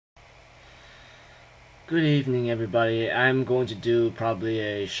Good evening, everybody. I'm going to do probably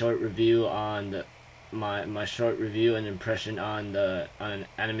a short review on my short review and impression on an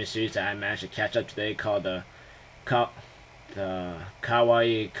anime series that I managed to catch up today called the Kawai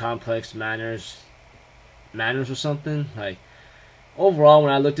Complex Manners or something. Like overall,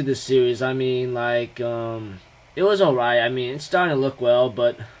 when I looked at this series, it was alright. I mean, it's starting to look well,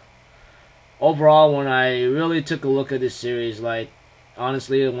 but overall, when I really took a look at this series,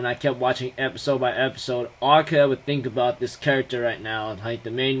 honestly, when I kept watching episode by episode, all I could ever think about this character right now, like the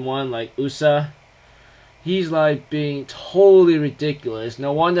main one, like Usa, he's like being totally ridiculous.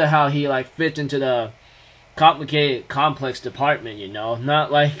 No wonder how he like fits into the complicated, complex department,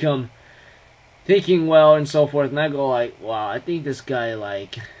 not like thinking well and so forth. And I go like, wow, I think this guy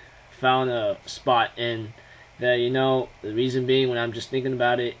like found a spot in there, the reason being when I'm just thinking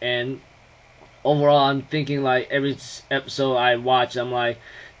about it. And overall, I'm thinking like every episode I watch, I'm like,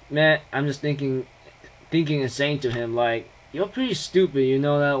 man, I'm just thinking and saying to him like, you're pretty stupid,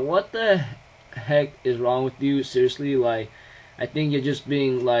 that. What the heck is wrong with you? Seriously, like, I think you're just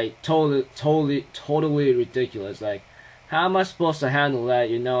being like totally ridiculous. Like, how am I supposed to handle that?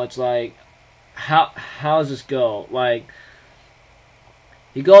 It's like, how does this go? Like,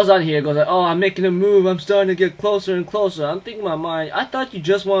 he goes on here, goes like, oh, I'm making a move, I'm starting to get closer and closer. I'm thinking in my mind, I thought you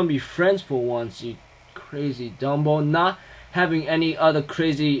just want to be friends for once, you crazy Dumbo. Not having any other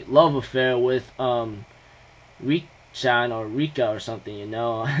crazy love affair with, Richan or Rika or something,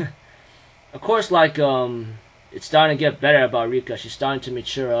 Of course, like, it's starting to get better about Rika. She's starting to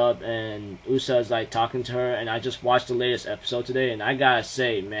mature up, and Usa is, like, talking to her, and I just watched the latest episode today, and I gotta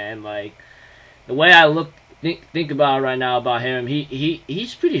say, man, like, the way I think about it right now about him,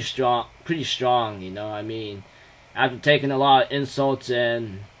 he's pretty strong, I mean, after taking a lot of insults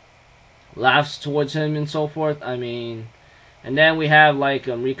and laughs towards him and so forth, I mean, and then we have like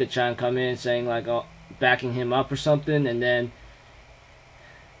Rika-chan come in saying like, oh, backing him up or something, and then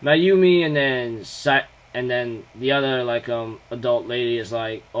Mayumi and then the other like adult lady is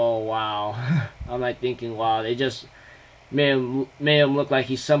like, oh wow. I'm like thinking, wow, they just made him look like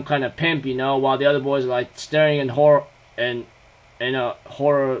he's some kind of pimp, while the other boys are like staring in horror and in a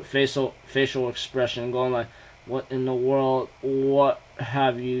horror facial expression, going like, what in the world, what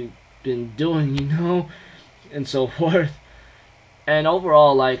have you been doing, and so forth. And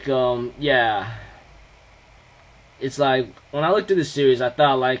overall, like, yeah, it's like when I looked at this series, I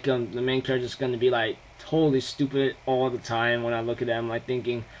thought like the main character is gonna be like totally stupid all the time. When I look at them, like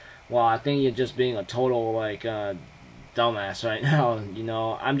thinking, wow, I think you're just being a total like dumbass right now.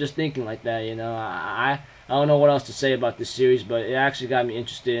 I'm just thinking like that. I don't know what else to say about this series, but it actually got me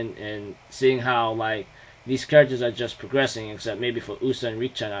interested in seeing how like these characters are just progressing, except maybe for Usa and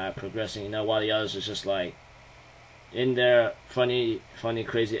Richan are progressing, while the others are just like in their funny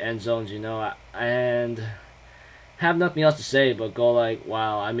crazy end zones, and have nothing else to say but go like,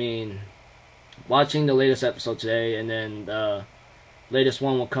 wow. I mean, watching the latest episode today, and then the latest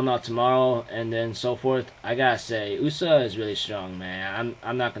one will come out tomorrow, and then so forth. I gotta say, Usa is really strong, man.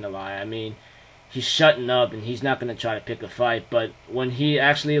 I'm not gonna lie. I mean, he's shutting up and he's not gonna try to pick a fight. But when he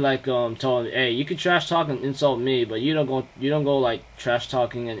actually like told him, hey, you can trash talk and insult me, but you don't go like trash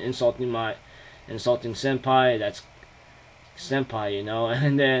talking and insulting senpai. That's senpai,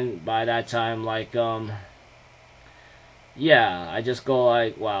 And then by that time, like yeah, I just go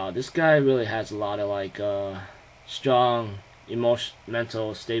like, wow, this guy really has a lot of like strong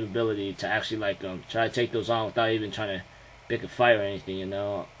mental stability to actually like try to take those on without even trying to pick a fight or anything,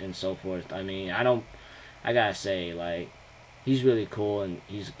 and so forth. I mean, I gotta say, like, he's really cool and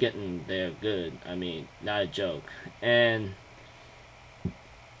he's getting there good. I mean, not a joke. And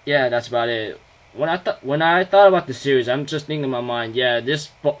yeah, that's about it. When I thought about the series, I'm just thinking in my mind, yeah, this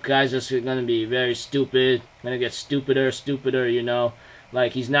guy's just gonna be very stupid, gonna get stupider,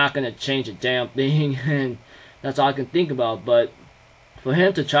 like he's not gonna change a damn thing, and that's all I can think about. But for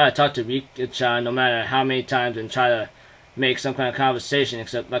him to try to talk to Rika-chan no matter how many times and try to make some kind of conversation,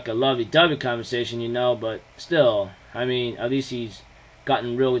 except like a lovey-dovey conversation, but still, I mean, at least he's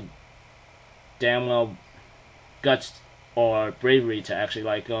gotten really damn well guts or bravery to actually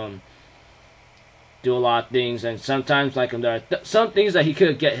like do a lot of things. And sometimes like there are some things that he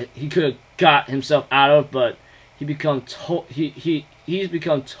could have got himself out of, but he's become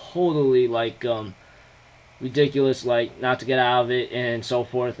totally like ridiculous, like not to get out of it and so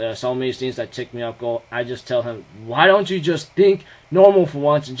forth. There are so many things that tick me up. I just tell him, why don't you just think normal for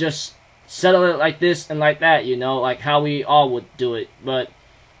once and just settle it like this and like that, like how we all would do it. But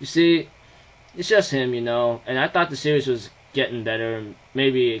you see, it's just him, and I thought the series was getting better, and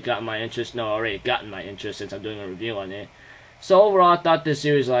maybe it got my interest. No, already gotten my interest since I'm doing a review on it. So overall, I thought this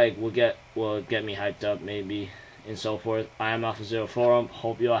series like will get me hyped up maybe and so forth. I am Alpha Zero Forum.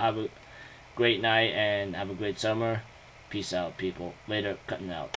 Hope you all have a great night and have a great summer. Peace out, people. Later, cutting out.